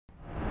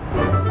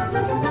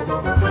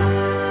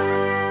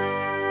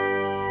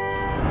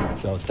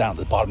So it's down at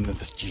the bottom of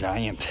this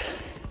giant,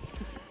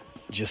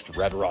 just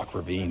red rock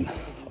ravine.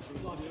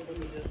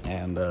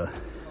 And there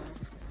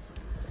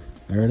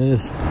it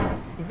is.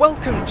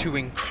 Welcome to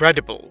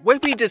Incredible, where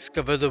we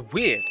discover the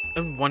weird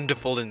and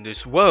wonderful in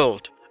this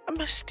world. A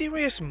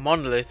mysterious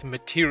monolith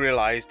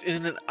materialized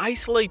in an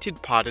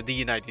isolated part of the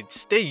United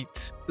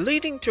States,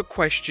 leading to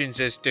questions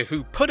as to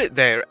who put it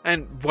there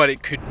and what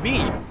it could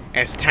mean.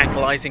 As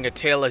tantalizing a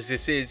tale as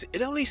this is,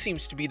 it only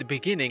seems to be the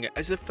beginning,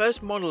 as the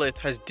first monolith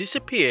has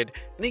disappeared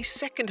and a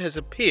second has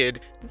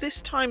appeared,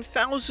 this time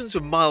thousands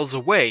of miles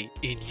away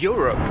in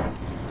Europe.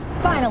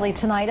 Finally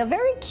tonight, a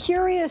very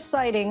curious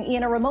sighting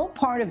in a remote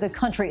part of the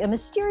country, a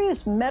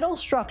mysterious metal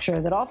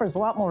structure that offers a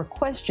lot more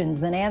questions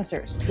than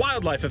answers.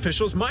 Wildlife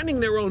officials minding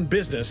their own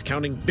business,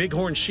 counting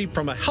bighorn sheep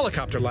from a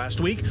helicopter last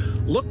week,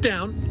 looked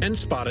down and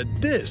spotted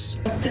this.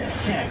 What the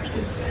heck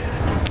is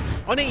that?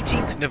 On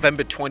 18th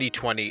November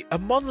 2020, a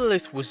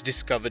monolith was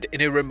discovered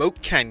in a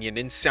remote canyon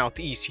in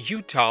southeast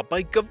Utah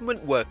by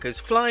government workers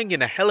flying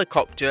in a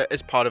helicopter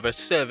as part of a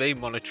survey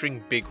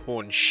monitoring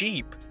bighorn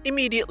sheep.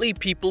 Immediately,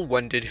 people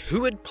wondered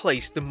who had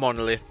placed the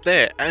monolith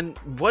there and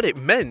what it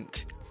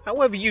meant.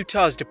 However,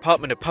 Utah's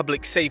Department of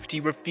Public Safety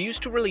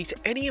refused to release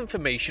any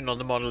information on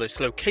the monolith's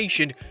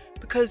location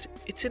because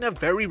it's in a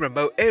very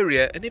remote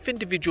area, and if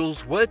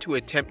individuals were to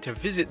attempt to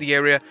visit the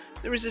area,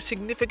 there is a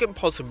significant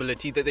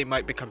possibility that they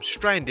might become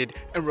stranded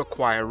and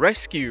require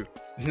rescue.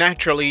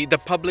 Naturally, the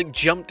public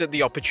jumped at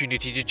the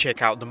opportunity to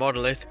check out the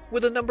monolith,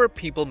 with a number of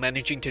people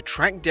managing to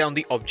track down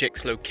the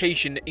object's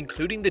location,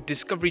 including the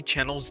Discovery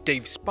Channel's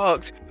Dave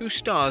Sparks, who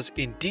stars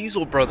in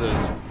Diesel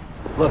Brothers.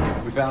 Look,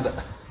 we found it.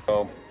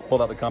 So,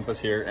 pulled out the compass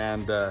here,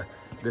 and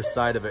this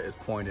side of it is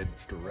pointed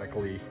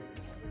directly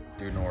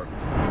due north.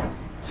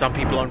 Some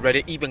people on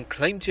Reddit even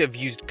claim to have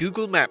used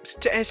Google Maps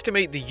to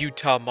estimate the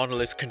Utah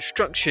monolith's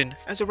construction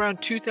as around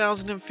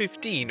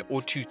 2015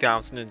 or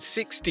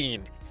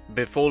 2016.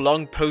 Before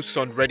long, posts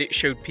on Reddit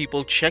showed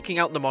people checking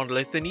out the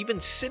monolith and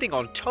even sitting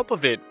on top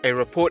of it. A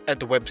report at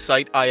the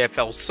website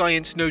IFL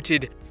Science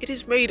noted, it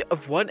is made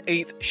of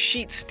 1/8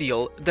 sheet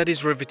steel that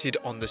is riveted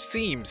on the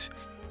seams.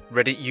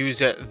 Reddit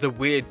user The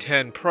Weird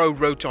Turn Pro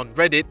wrote on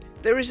Reddit,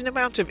 there is an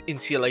amount of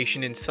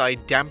insulation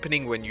inside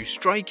dampening when you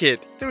strike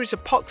it. There is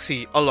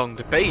epoxy along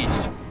the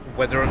base.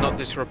 Whether or not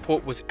this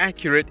report was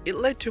accurate, it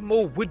led to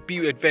more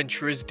would-be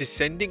adventurers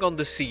descending on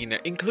the scene,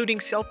 including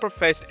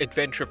self-professed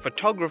adventure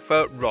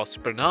photographer Ross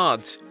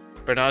Bernards.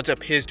 Bernards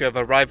appears to have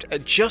arrived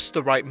at just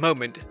the right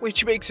moment,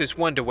 which makes us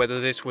wonder whether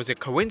this was a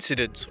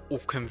coincidence or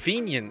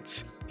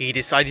convenience. He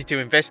decided to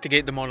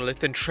investigate the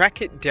monolith and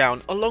track it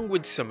down along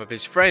with some of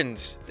his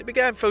friends. They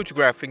began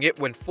photographing it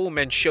when 4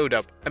 men showed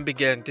up and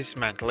began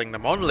dismantling the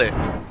monolith.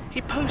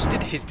 He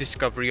posted his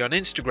discovery on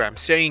Instagram,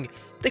 saying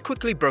they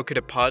quickly broke it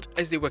apart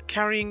as they were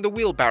carrying the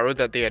wheelbarrow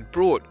that they had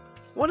brought.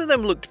 One of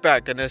them looked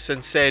back at us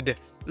and said,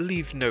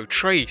 "Leave no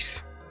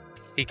trace."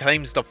 He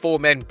claims the 4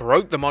 men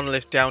broke the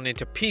monolith down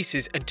into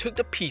pieces and took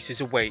the pieces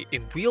away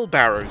in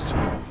wheelbarrows.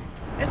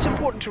 It's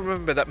important to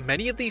remember that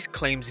many of these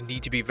claims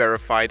need to be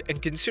verified,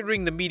 and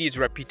considering the media's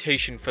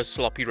reputation for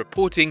sloppy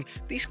reporting,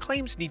 these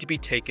claims need to be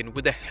taken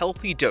with a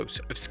healthy dose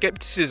of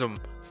skepticism.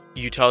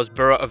 Utah's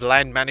Bureau of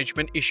Land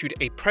Management issued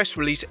a press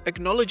release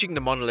acknowledging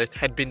the monolith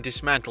had been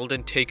dismantled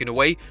and taken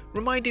away,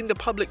 reminding the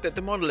public that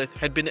the monolith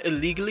had been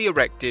illegally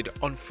erected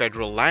on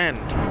federal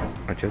land.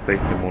 Acesta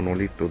este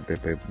monolitul de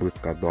pe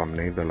bâsca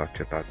doamnei de la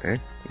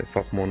cetate. De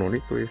fapt,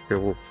 monolitul este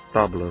o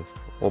tablă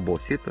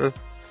obosită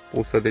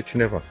pusă de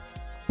cineva.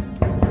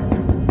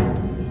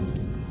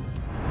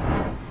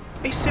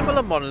 A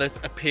similar monolith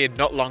appeared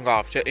not long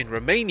after in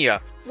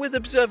Romania, with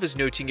observers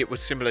noting it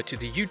was similar to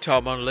the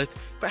Utah monolith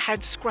but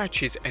had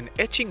scratches and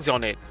etchings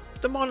on it.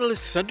 The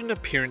monolith's sudden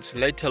appearance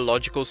led to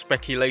logical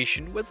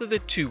speculation whether the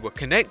two were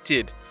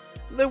connected.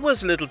 There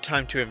was little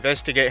time to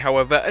investigate,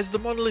 however, as the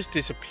monolith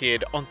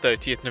disappeared on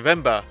 30th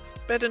November,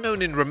 better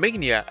known in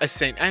Romania as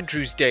St.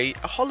 Andrew's Day,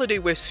 a holiday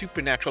where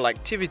supernatural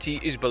activity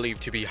is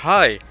believed to be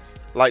high.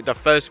 Like the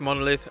first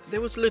monolith,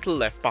 there was little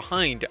left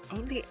behind,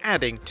 only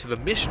adding to the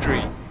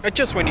mystery. And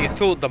just when you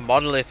thought the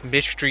monolith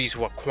mysteries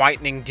were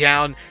quietening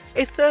down,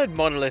 a third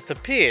monolith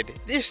appeared,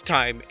 this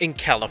time in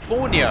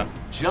California.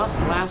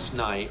 Just last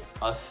night,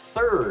 a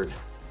third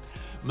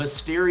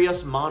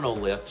mysterious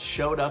monolith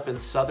showed up in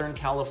Southern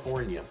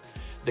California.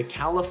 The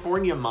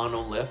California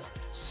monolith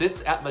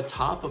sits at the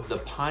top of the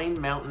Pine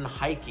Mountain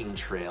hiking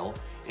trail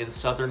in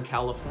Southern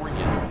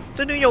California.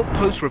 The New York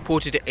Post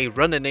reported a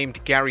runner named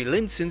Gary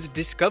Linsons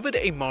discovered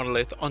a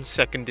monolith on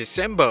 2nd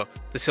December.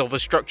 The silver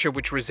structure,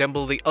 which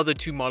resembled the other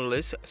 2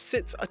 monoliths,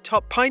 sits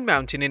atop Pine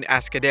Mountain in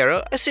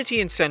Atascadero, a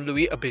city in San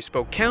Luis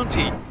Obispo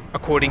County.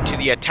 According to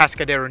the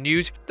Atascadero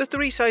News, the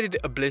 3-sided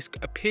obelisk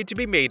appeared to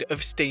be made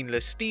of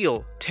stainless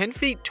steel, 10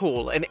 feet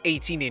tall and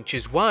 18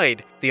 inches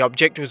wide. The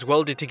object was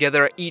welded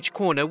together at each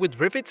corner with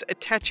rivets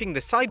attaching the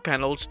side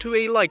panels to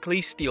a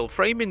likely steel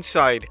frame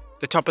inside.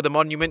 The top of the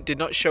monument did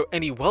not show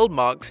any weld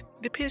marks.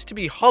 It appears to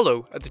be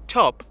hollow at the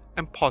top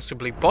and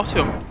possibly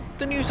bottom.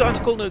 The news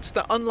article notes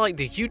that unlike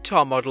the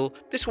Utah model,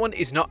 this one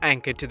is not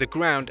anchored to the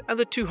ground and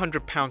the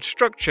 200-pound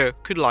structure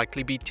could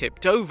likely be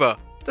tipped over.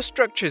 The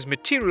structure's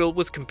material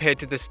was compared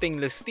to the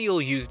stainless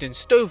steel used in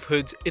stove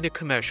hoods in a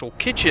commercial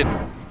kitchen.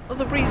 Well,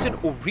 the reason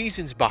or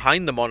reasons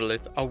behind the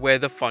monolith are where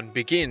the fun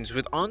begins,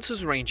 with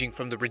answers ranging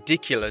from the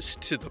ridiculous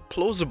to the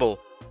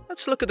plausible.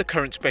 Let's look at the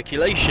current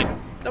speculation.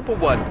 Number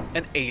 1.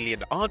 An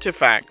alien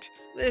artifact.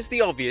 There's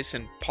the obvious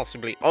and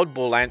possibly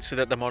oddball answer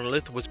that the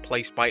monolith was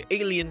placed by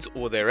aliens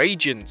or their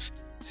agents.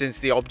 Since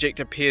the object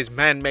appears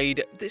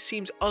man-made, this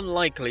seems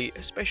unlikely,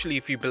 especially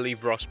if you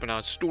believe Ross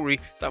Bernard's story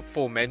that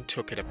 4 men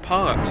took it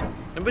apart.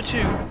 Number 2.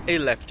 A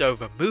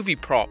leftover movie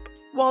prop.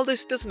 While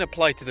this doesn't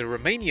apply to the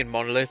Romanian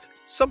monolith,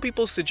 some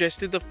people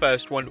suggested the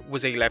first one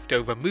was a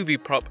leftover movie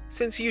prop,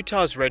 since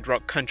Utah's Red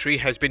Rock Country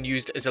has been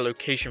used as a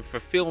location for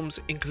films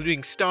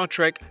including Star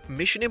Trek,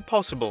 Mission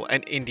Impossible,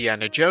 and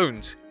Indiana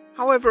Jones.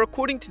 However,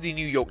 according to the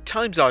New York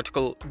Times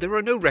article, there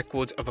are no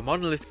records of a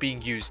monolith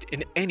being used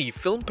in any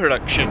film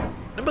production.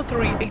 Number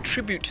 3. A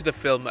tribute to the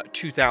film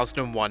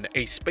 2001: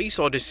 A Space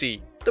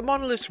Odyssey. The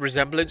monolith's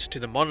resemblance to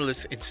the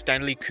monoliths in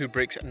Stanley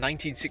Kubrick's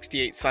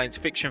 1968 science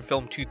fiction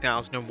film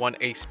 2001: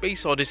 A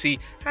Space Odyssey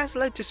has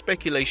led to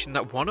speculation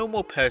that one or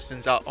more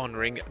persons are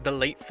honoring the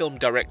late film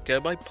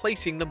director by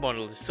placing the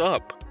monoliths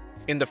up.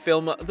 In the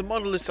film, the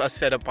monoliths are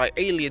set up by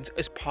aliens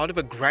as part of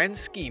a grand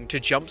scheme to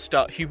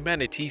jumpstart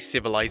humanity's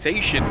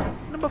civilization.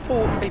 Number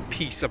 4. A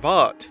piece of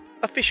art.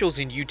 Officials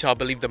in Utah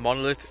believe the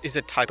monolith is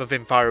a type of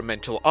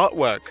environmental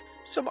artwork.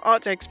 Some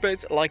art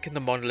experts liken the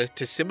monolith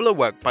to similar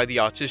work by the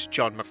artist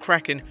John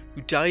McCracken,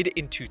 who died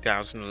in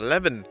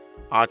 2011.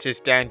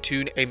 Artist Dan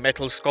Toon, a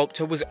metal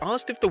sculptor, was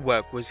asked if the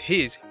work was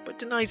his, but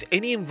denies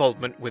any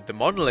involvement with the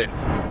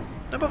monolith.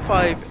 Number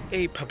 5.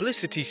 A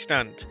publicity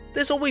stunt.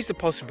 There's always the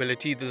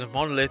possibility that the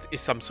monolith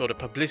is some sort of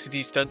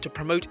publicity stunt to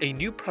promote a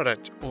new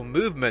product or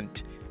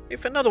movement.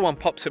 If another one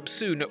pops up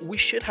soon, we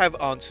should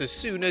have answers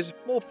soon, as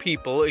more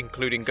people,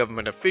 including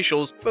government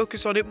officials,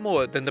 focus on it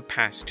more than the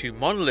past 2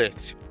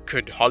 monoliths.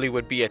 Could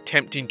Hollywood be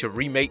attempting to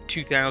remake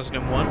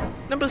 2001?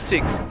 Number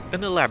 6.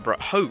 An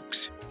elaborate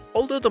hoax.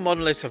 Although the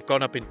monoliths have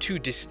gone up in 2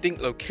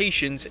 distinct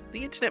locations,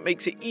 the internet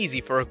makes it easy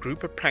for a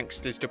group of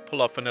pranksters to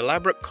pull off an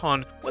elaborate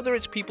con, whether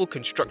it's people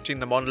constructing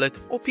the monolith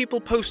or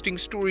people posting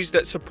stories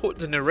that support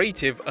the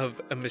narrative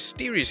of a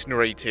mysterious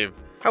narrative.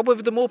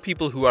 However, the more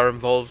people who are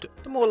involved,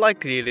 the more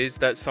likely it is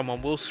that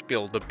someone will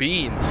spill the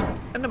beans.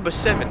 And number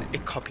 7. A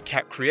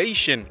copycat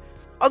creation.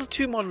 Are the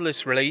 2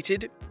 monoliths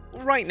related?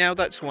 Right now,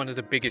 that's one of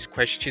the biggest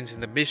questions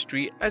in the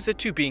mystery, as the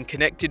 2 being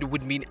connected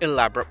would mean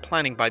elaborate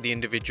planning by the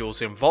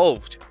individuals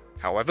involved.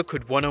 However,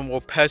 could one or more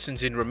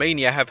persons in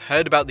Romania have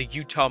heard about the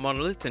Utah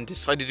monolith and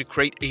decided to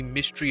create a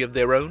mystery of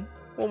their own?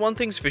 Well, one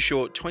thing's for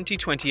sure,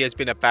 2020 has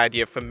been a bad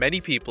year for many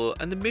people,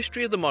 and the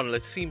mystery of the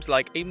monolith seems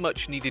like a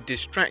much-needed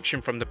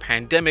distraction from the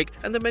pandemic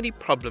and the many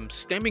problems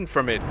stemming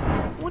from it.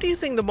 What do you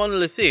think the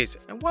monolith is,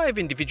 and why have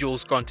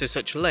individuals gone to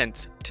such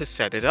lengths to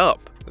set it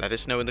up? Let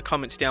us know in the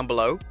comments down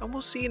below, and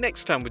we'll see you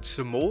next time with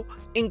some more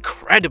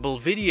incredible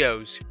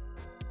videos.